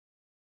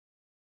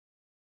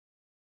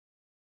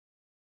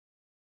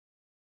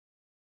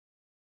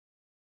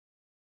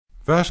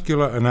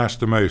Vascular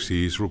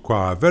anastomoses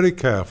require very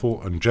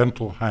careful and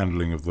gentle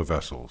handling of the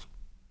vessels.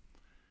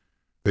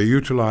 They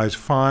utilize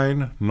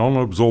fine,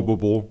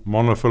 non-absorbable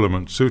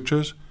monofilament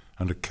sutures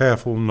and a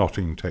careful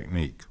knotting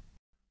technique.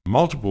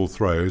 Multiple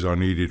throws are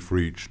needed for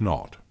each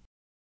knot.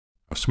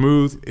 A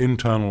smooth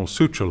internal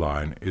suture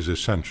line is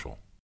essential.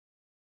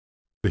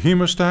 The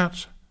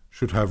hemostats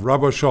should have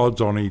rubber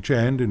shods on each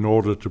end in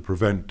order to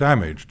prevent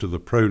damage to the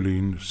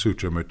proline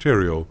suture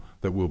material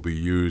that will be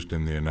used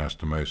in the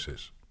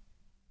anastomosis.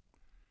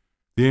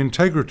 The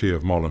integrity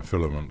of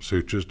monofilament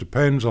sutures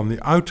depends on the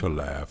outer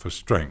layer for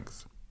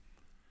strength,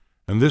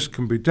 and this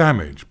can be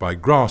damaged by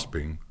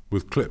grasping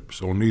with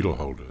clips or needle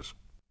holders.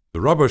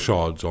 The rubber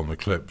shods on the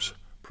clips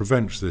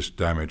prevents this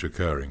damage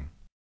occurring.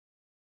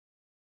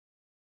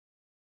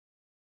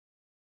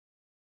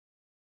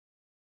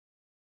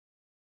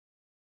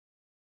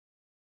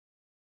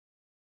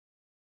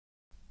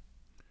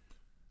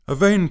 A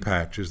vein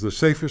patch is the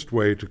safest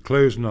way to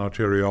close an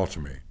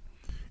arteriotomy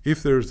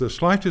if there is the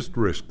slightest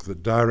risk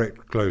that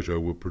direct closure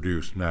will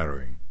produce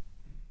narrowing.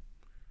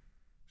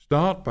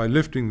 Start by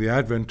lifting the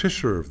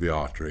adventitia of the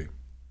artery,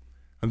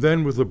 and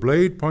then with the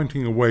blade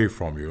pointing away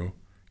from you,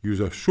 use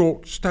a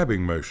short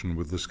stabbing motion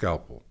with the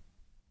scalpel.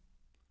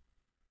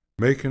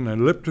 Make an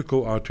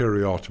elliptical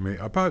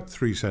arteriotomy about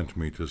 3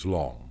 centimeters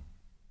long.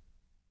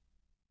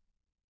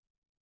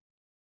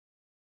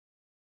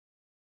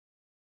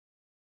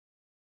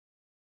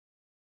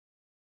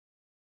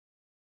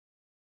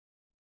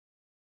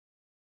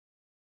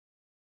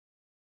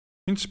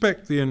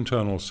 Inspect the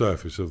internal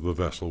surface of the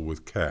vessel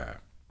with care.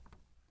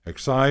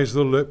 Excise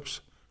the lips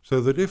so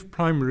that if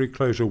primary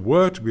closure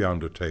were to be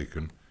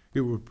undertaken,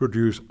 it would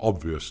produce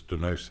obvious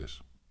stenosis.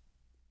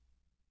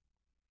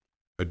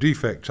 A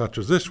defect such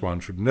as this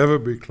one should never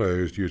be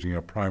closed using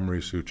a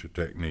primary suture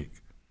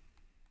technique.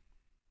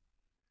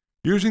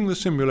 Using the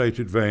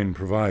simulated vein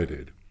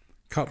provided,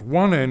 cut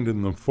one end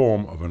in the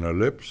form of an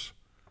ellipse,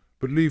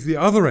 but leave the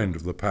other end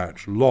of the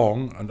patch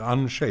long and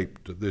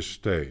unshaped at this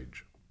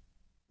stage.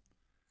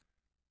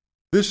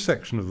 This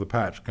section of the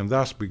patch can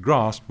thus be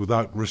grasped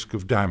without risk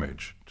of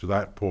damage to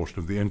that portion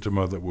of the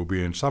intima that will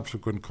be in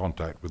subsequent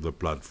contact with the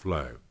blood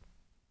flow.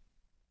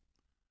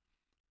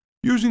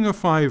 Using a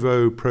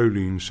 5/0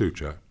 proline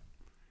suture,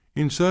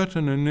 insert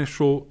an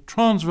initial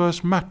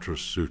transverse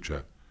mattress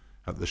suture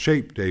at the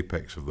shaped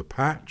apex of the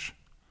patch,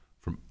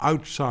 from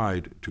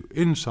outside to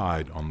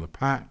inside on the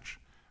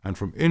patch, and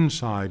from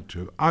inside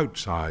to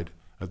outside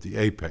at the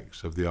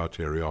apex of the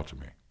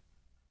arteriotomy.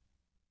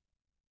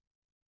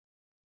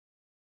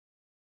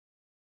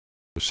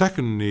 The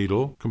second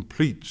needle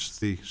completes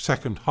the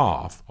second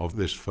half of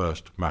this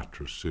first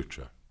mattress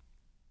suture.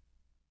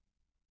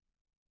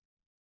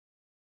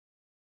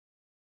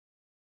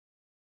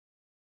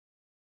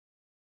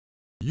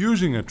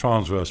 Using a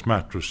transverse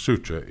mattress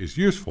suture is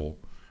useful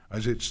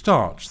as it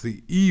starts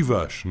the E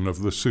version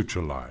of the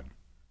suture line.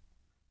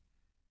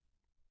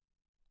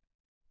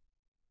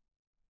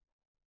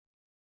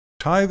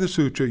 Tie the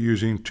suture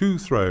using 2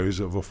 throws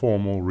of a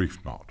formal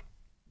reef knot.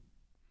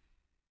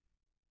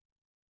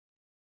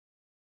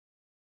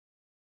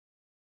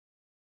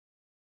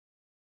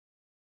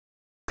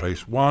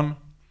 Place one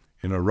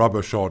in a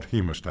rubber shod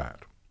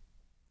hemostat.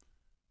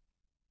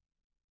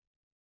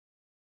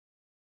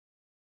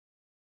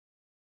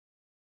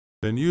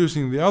 Then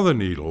using the other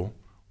needle,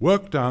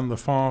 work down the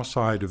far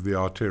side of the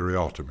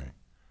arteriotomy,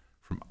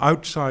 from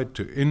outside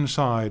to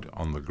inside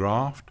on the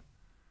graft,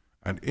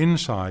 and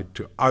inside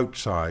to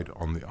outside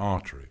on the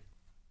artery.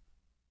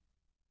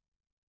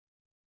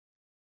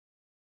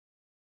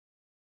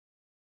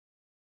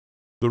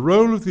 The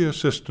role of the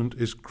assistant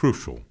is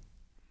crucial.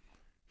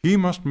 He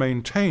must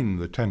maintain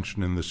the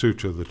tension in the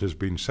suture that has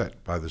been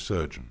set by the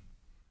surgeon.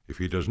 If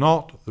he does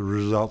not, the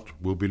result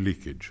will be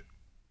leakage.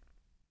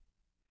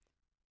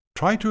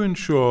 Try to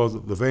ensure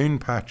that the vein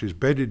patch is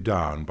bedded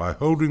down by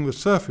holding the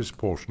surface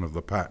portion of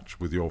the patch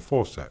with your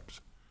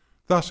forceps,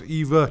 thus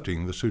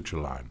everting the suture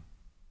line.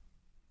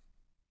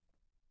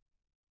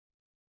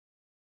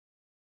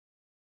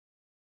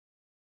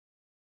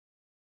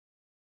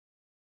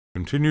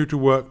 Continue to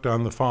work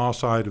down the far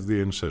side of the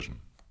incision,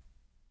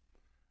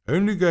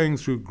 only going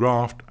through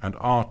graft and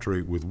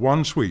artery with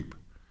one sweep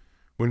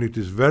when it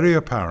is very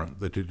apparent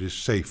that it is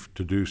safe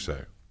to do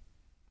so.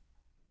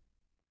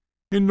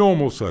 In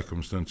normal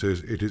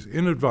circumstances, it is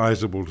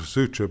inadvisable to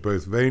suture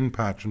both vein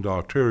patch and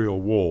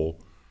arterial wall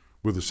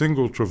with a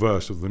single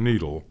traverse of the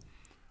needle,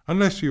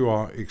 unless you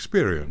are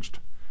experienced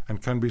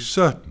and can be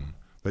certain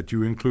that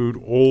you include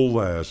all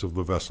layers of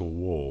the vessel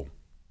wall.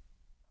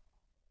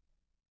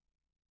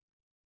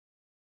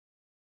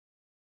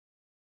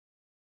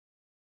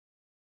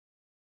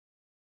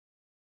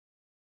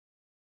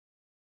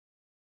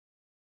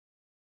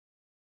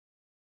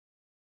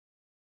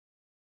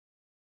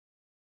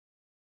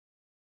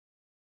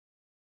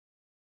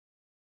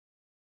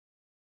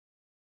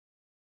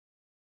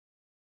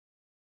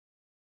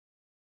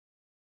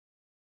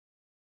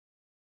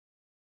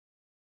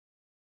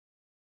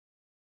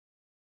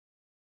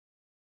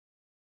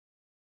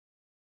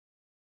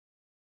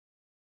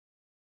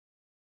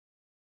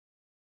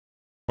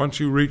 Once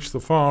you reach the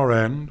far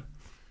end,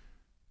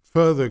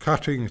 further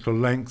cutting to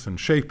length and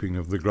shaping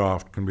of the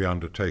graft can be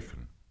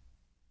undertaken.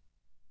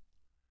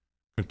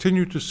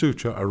 Continue to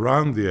suture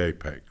around the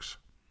apex,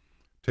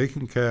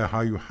 taking care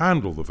how you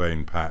handle the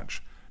vein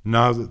patch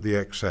now that the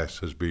excess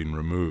has been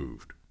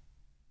removed.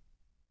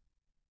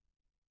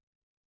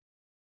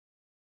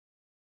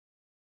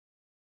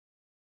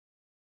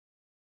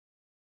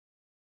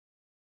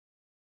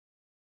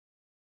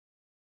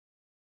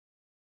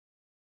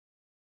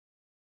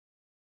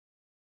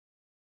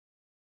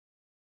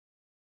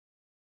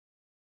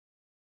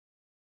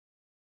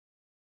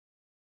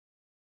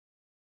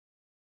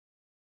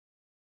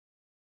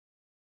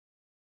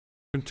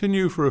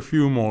 Continue for a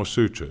few more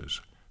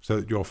sutures so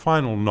that your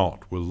final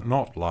knot will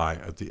not lie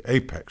at the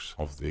apex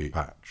of the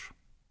patch.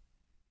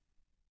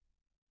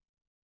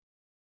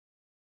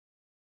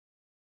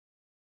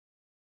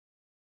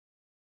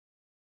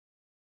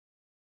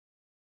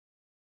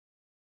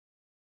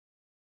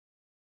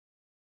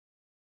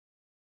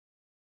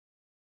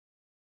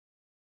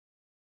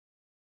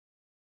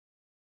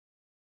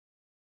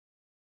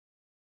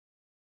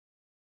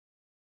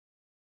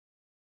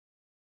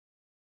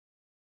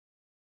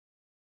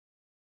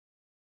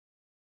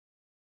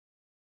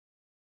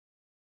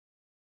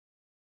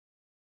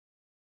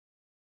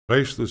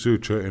 Place the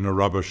suture in a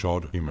rubber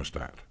shod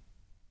hemostat.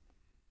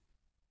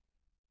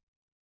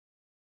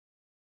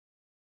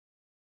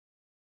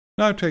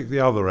 Now take the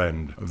other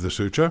end of the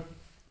suture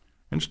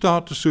and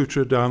start to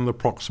suture down the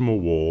proximal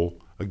wall,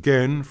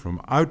 again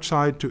from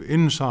outside to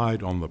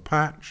inside on the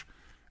patch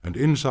and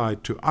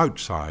inside to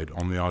outside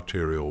on the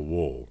arterial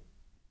wall.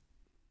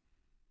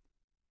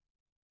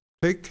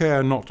 Take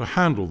care not to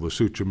handle the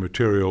suture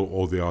material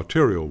or the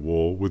arterial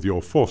wall with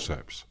your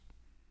forceps.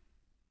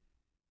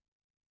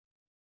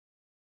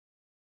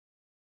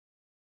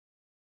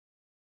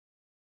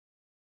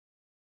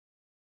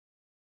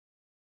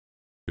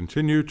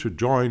 Continue to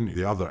join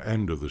the other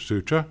end of the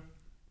suture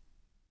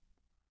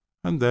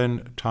and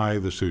then tie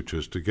the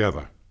sutures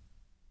together.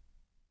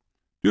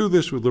 Do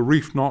this with a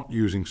reef knot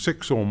using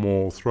 6 or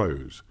more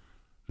throws,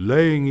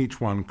 laying each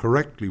one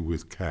correctly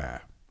with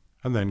care,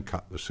 and then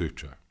cut the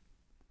suture.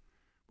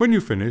 When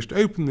you've finished,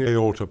 open the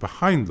aorta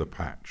behind the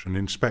patch and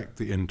inspect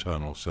the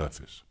internal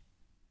surface.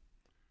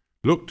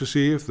 Look to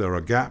see if there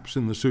are gaps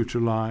in the suture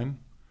line,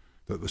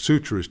 that the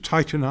suture is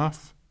tight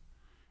enough,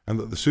 and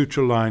that the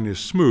suture line is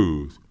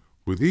smooth,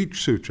 with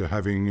each suture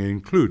having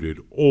included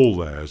all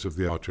layers of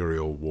the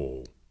arterial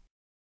wall.